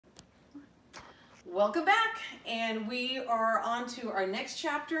Welcome back, and we are on to our next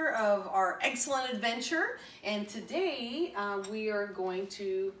chapter of our excellent adventure. And today we are going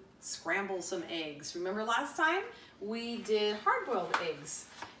to scramble some eggs. Remember last time we did hard-boiled eggs,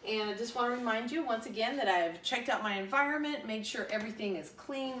 and I just want to remind you once again that I've checked out my environment, made sure everything is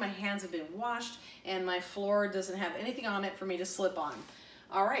clean, my hands have been washed, and my floor doesn't have anything on it for me to slip on.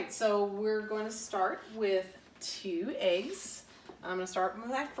 All right, so we're going to start with 2 eggs. I'm going to start with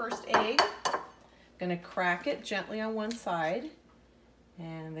my first egg. Going to crack it gently on one side,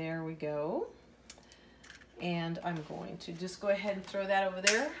 and there we go. And I'm going to just go ahead and throw that over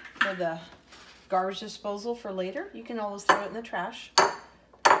there for the garbage disposal for later. You can always throw it in the trash.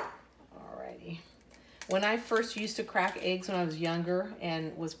 Alrighty. When I first used to crack eggs when I was younger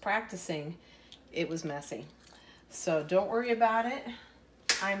and was practicing, it was messy. So don't worry about it.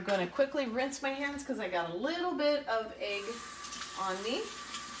 I'm going to quickly rinse my hands because I got a little bit of egg on me.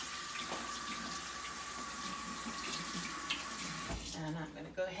 And I'm going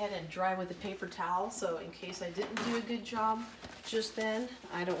to go ahead and dry with a paper towel, so in case I didn't do a good job just then,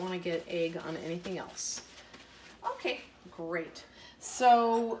 I don't want to get egg on anything else. Okay, great.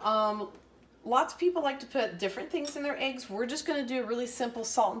 So lots of people like to put different things in their eggs. We're just going to do a really simple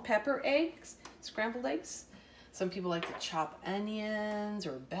salt and pepper eggs, scrambled eggs. Some people like to chop onions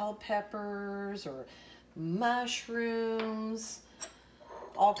or bell peppers or mushrooms.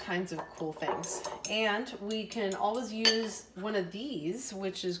 All kinds of cool things. And we can always use one of these,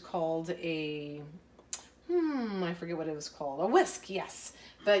 which is called a, I forget what it was called, a whisk, yes.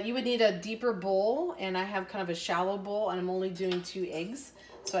 But you would need a deeper bowl, and I have kind of a shallow bowl, and I'm only doing 2 eggs,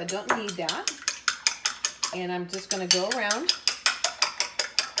 so I don't need that. And I'm just gonna go around.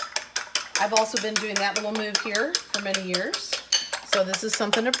 I've also been doing that little move here for many years, so this is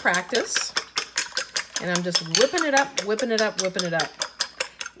something to practice. And I'm just whipping it up, whipping it up, whipping it up.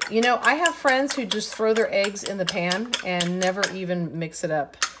 You know, I have friends who just throw their eggs in the pan and never even mix it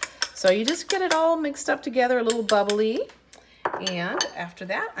up. So you just get it all mixed up together, a little bubbly. And after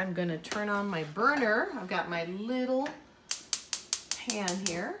that, I'm going to turn on my burner. I've got my little pan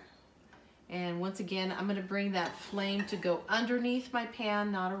here. And once again, I'm going to bring that flame to go underneath my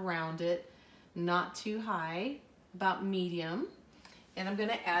pan, not around it, not too high, about medium. And I'm going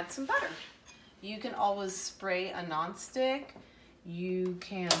to add some butter. You can always spray a nonstick. You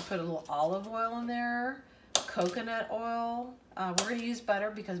can put a little olive oil in there, coconut oil. We're going to use butter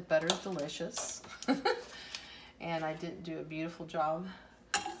because butter is delicious. And I didn't do a beautiful job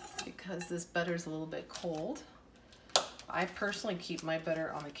because this butter is a little bit cold. I personally keep my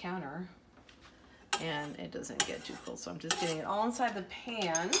butter on the counter and it doesn't get too cold. So I'm just getting it all inside the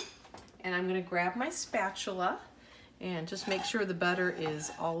pan, and I'm going to grab my spatula and just make sure the butter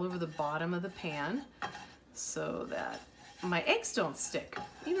is all over the bottom of the pan so that my eggs don't stick.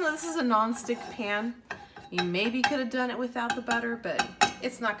 Even though this is a non-stick pan, you maybe could have done it without the butter, but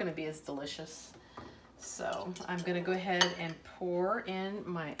it's not going to be as delicious. So I'm going to go ahead and pour in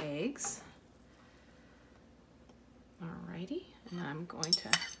my eggs. Alrighty, and I'm going to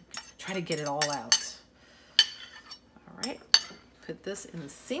try to get it all out. Alright, put this in the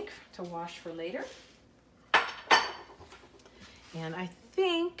sink to wash for later. And I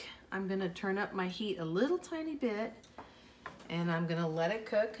think I'm going to turn up my heat a little tiny bit, and I'm gonna let it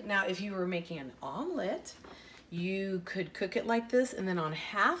cook. Now, if you were making an omelet, you could cook it like this, and then on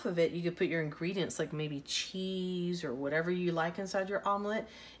half of it, you could put your ingredients, like maybe cheese or whatever you like inside your omelet,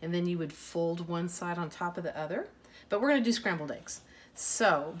 and then you would fold one side on top of the other. But we're gonna do scrambled eggs.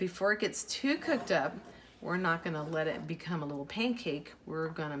 So before it gets too cooked up, we're not gonna let it become a little pancake. We're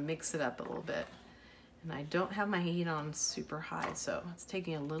gonna mix it up a little bit. And I don't have my heat on super high, so it's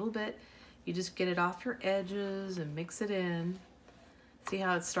taking a little bit. You just get it off your edges and mix it in. See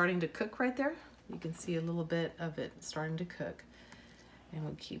how it's starting to cook right there? You can see a little bit of it starting to cook. And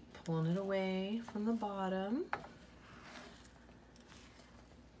we'll keep pulling it away from the bottom.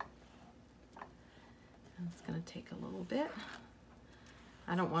 And it's gonna take a little bit.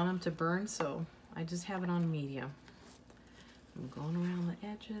 I don't want them to burn, so I just have it on medium. I'm going around the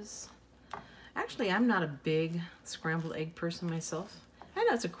edges. Actually, I'm not a big scrambled egg person myself. I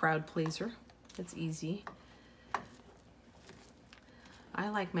know it's a crowd pleaser. It's easy. I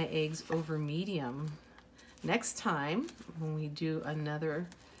like my eggs over medium. Next time, when we do another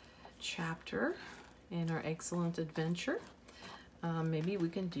chapter in our excellent adventure, maybe we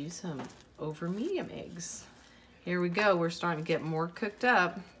can do some over medium eggs. Here we go. We're starting to get more cooked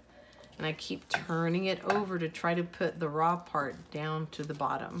up, and I keep turning it over to try to put the raw part down to the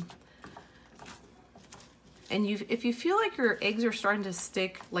bottom. And if you feel like your eggs are starting to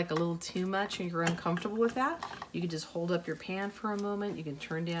stick like a little too much and you're uncomfortable with that, you can just hold up your pan for a moment. You can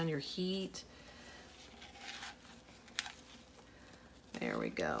turn down your heat. There we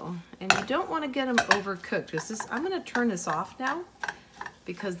go. And you don't want to get them overcooked. I'm going to turn this off now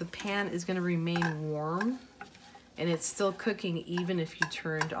because the pan is going to remain warm and it's still cooking even if you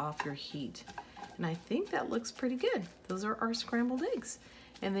turned off your heat. And I think that looks pretty good. Those are our scrambled eggs.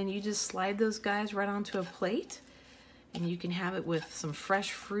 And then you just slide those guys right onto a plate, and you can have it with some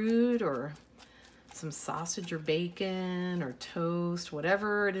fresh fruit or some sausage or bacon or toast,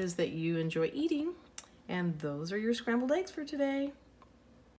 whatever it is that you enjoy eating. And those are your scrambled eggs for today.